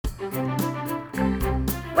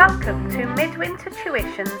Welcome to Midwinter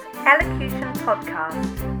Tuition's Elocution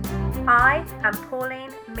Podcast. I am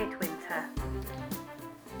Pauline Midwinter.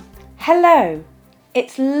 Hello,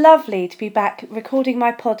 it's lovely to be back recording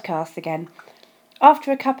my podcast again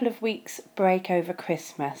after a couple of weeks break over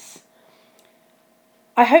Christmas.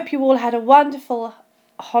 I hope you all had a wonderful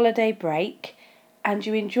holiday break and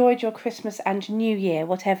you enjoyed your Christmas and New Year,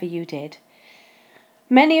 whatever you did.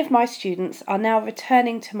 Many of my students are now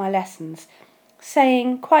returning to my lessons,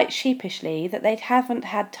 saying quite sheepishly that they haven't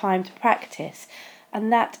had time to practice,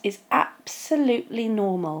 and that is absolutely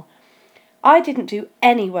normal. I didn't do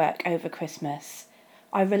any work over Christmas.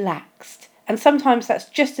 I relaxed, and sometimes that's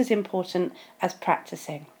just as important as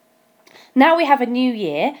practicing. Now we have a new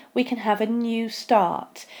year, we can have a new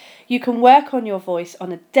start. You can work on your voice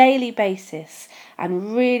on a daily basis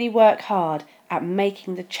and really work hard at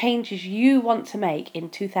making the changes you want to make in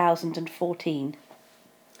 2014.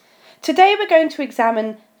 Today we're going to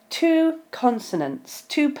examine two consonants,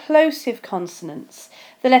 two plosive consonants,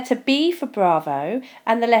 the letter B for Bravo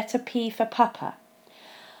and the letter P for Papa.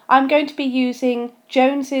 I'm going to be using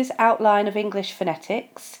Jones's Outline of English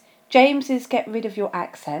Phonetics, James's Get Rid of Your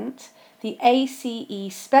Accent, the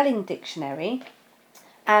ACE Spelling Dictionary,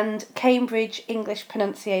 and Cambridge English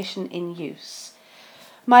Pronunciation in Use.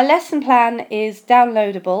 My lesson plan is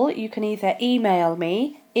downloadable. You can either email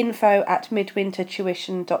me,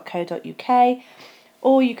 info@midwintertuition.co.uk,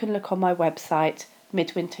 or you can look on my website,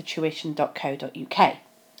 midwintertuition.co.uk.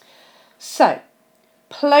 So,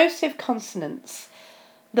 plosive consonants.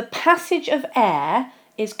 The passage of air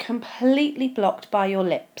is completely blocked by your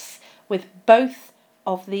lips with both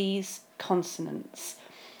of these consonants.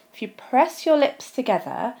 If you press your lips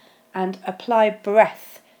together and apply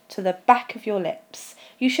breath to the back of your lips,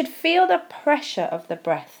 you should feel the pressure of the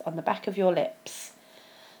breath on the back of your lips.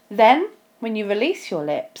 Then, when you release your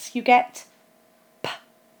lips, you get P,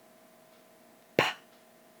 P.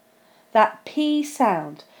 That P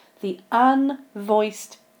sound, the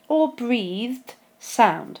unvoiced or breathed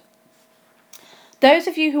sound. Those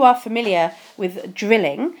of you who are familiar with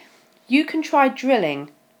drilling, you can try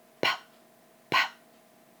drilling P, P,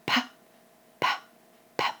 P, P, P,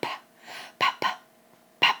 P, P, P, P,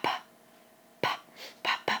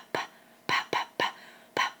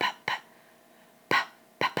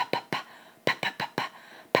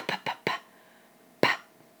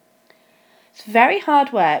 It's very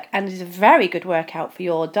hard work and is a very good workout for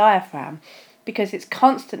your diaphragm because it's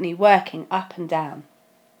constantly working up and down.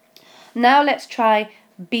 Now let's try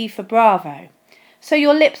B for Bravo. So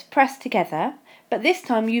your lips press together, but this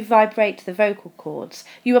time you vibrate the vocal cords.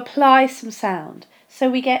 You apply some sound. So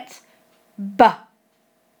we get B,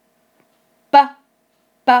 B,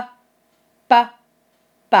 B, B, B,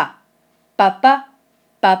 B, B, B, B, B, B, B, B, B, B, B, B,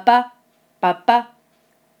 B,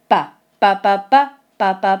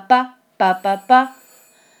 B, ba ba ba ba ba ba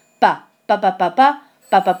ba ba ba ba ba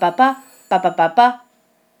ba ba ba ba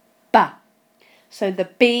ba. So the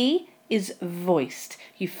B is voiced.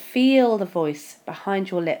 You feel the voice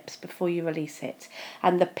behind your lips before you release it.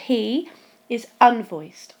 And the P is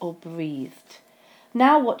unvoiced or breathed.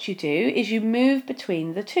 Now what you do is you move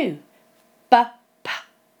between the two. Ba pa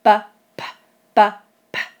ba pa ba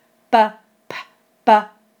pa ba pa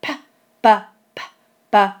ba pa ba pa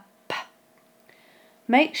ba.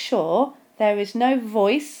 Make sure there is no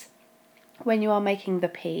voice when you are making the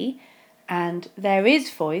P, and there is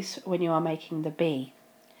voice when you are making the B.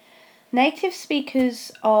 Native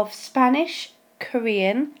speakers of Spanish,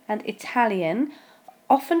 Korean, and Italian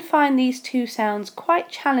often find these two sounds quite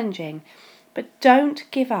challenging, but don't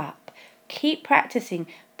give up. Keep practicing.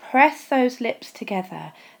 Press those lips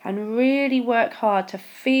together and really work hard to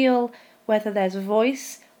feel whether there's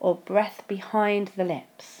voice or breath behind the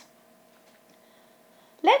lips.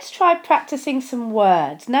 Let's try practicing some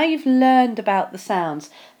words. Now you've learned about the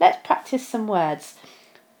sounds, let's practice some words.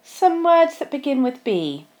 Some words that begin with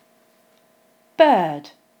B.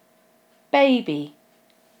 Bird, baby,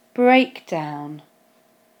 breakdown,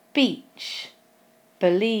 beach,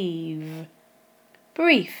 believe,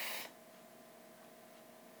 brief.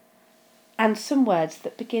 And some words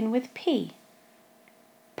that begin with P.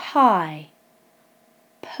 Pie,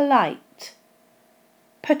 polite,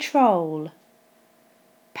 patrol,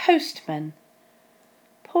 postman,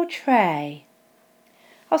 portray.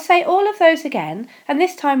 I'll say all of those again, and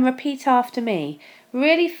this time repeat after me.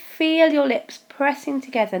 Really feel your lips pressing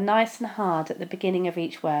together nice and hard at the beginning of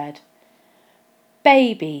each word.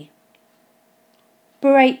 Baby,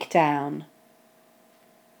 breakdown,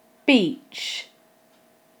 beach,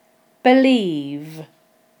 believe,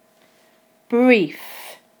 brief,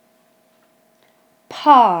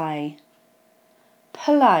 pie,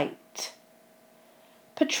 polite,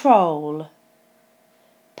 patrol,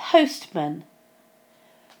 postman,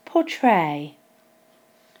 portray.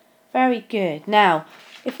 Very good. Now,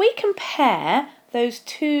 if we compare those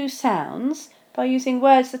two sounds by using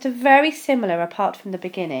words that are very similar apart from the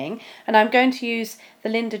beginning, and I'm going to use the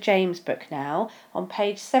Linda James book now, on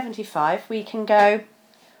page 75, we can go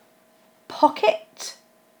pocket,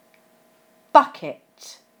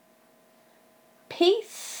 bucket,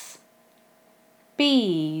 peace,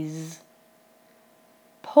 bees,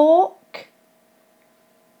 pork,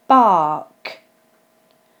 bark,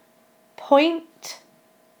 point,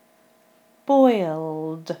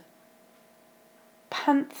 boiled,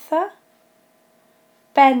 panther,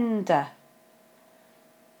 bender,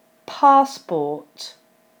 passport,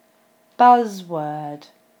 buzzword.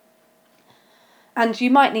 And you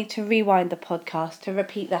might need to rewind the podcast to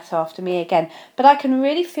repeat that after me again, but I can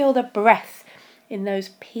really feel the breath in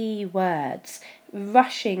those P words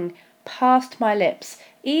rushing past my lips.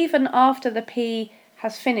 Even after the P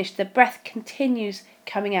has finished, the breath continues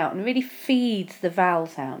coming out and really feeds the vowel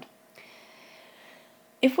sound.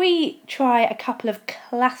 If we try a couple of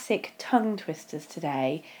classic tongue twisters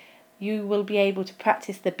today, you will be able to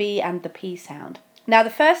practice the B and the P sound. Now,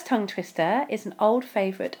 the first tongue twister is an old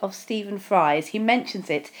favourite of Stephen Fry's. He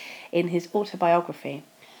mentions it in his autobiography.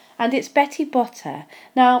 And it's Betty Botter.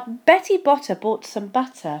 Now, Betty Botter bought some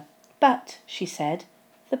butter, but, she said,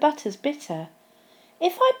 the butter's bitter.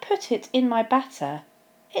 If I put it in my batter,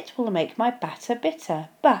 it will make my batter bitter.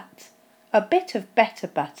 But a bit of better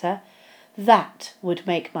butter, that would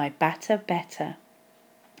make my batter better.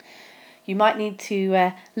 You might need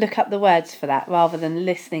to look up the words for that rather than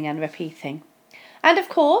listening and repeating. And of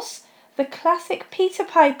course, the classic Peter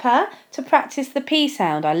Piper to practice the P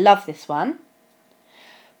sound. I love this one.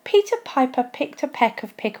 Peter Piper picked a peck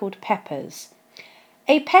of pickled peppers.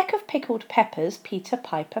 A peck of pickled peppers Peter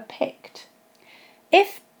Piper picked.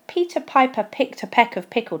 If Peter Piper picked a peck of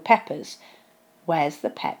pickled peppers, where's the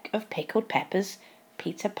peck of pickled peppers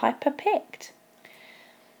Peter Piper picked?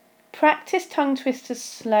 Practice tongue twisters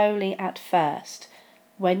slowly at first.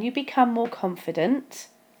 When you become more confident,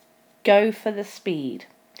 go for the speed.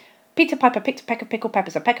 Peter Piper picked a peck of pickled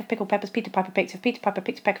peppers. A peck of pickled peppers Peter Piper picked. If Peter Piper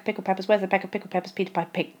picked a peck of pickled peppers, where's the peck of pickled peppers Peter Piper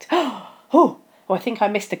picked? Oh, I think I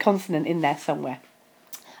missed a consonant in there somewhere.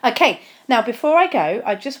 Okay, now before I go,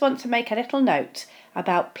 I just want to make a little note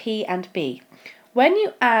about P and B. When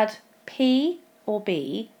you add P or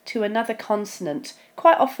B to another consonant,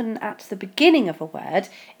 quite often at the beginning of a word,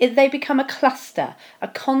 they become a cluster, a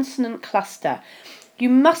consonant cluster. You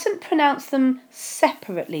mustn't pronounce them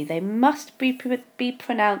separately. They must be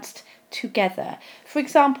pronounced together. For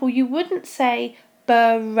example, you wouldn't say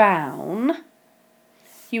brown.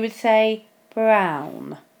 You would say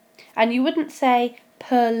brown. And you wouldn't say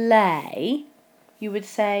play. You would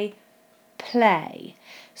say play.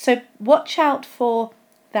 So watch out for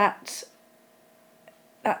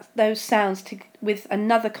those sounds with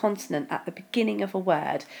another consonant at the beginning of a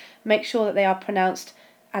word. Make sure that they are pronounced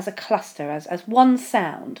as a cluster, as one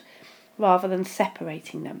sound, rather than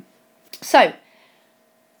separating them. So,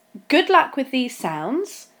 good luck with these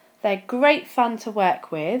sounds. They're great fun to work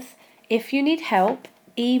with. If you need help,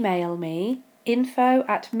 email me,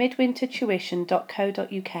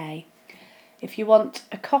 info@midwintertuition.co.uk. If you want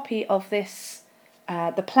a copy of this,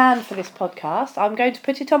 the plan for this podcast, I'm going to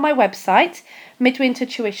put it on my website,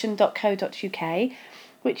 midwintertuition.co.uk,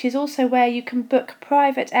 which is also where you can book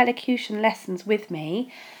private elocution lessons with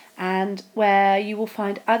me and where you will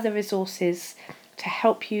find other resources to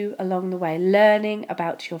help you along the way learning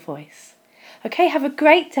about your voice. Okay, have a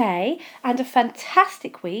great day and a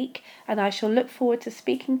fantastic week, and I shall look forward to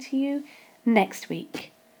speaking to you next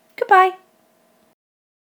week. Goodbye.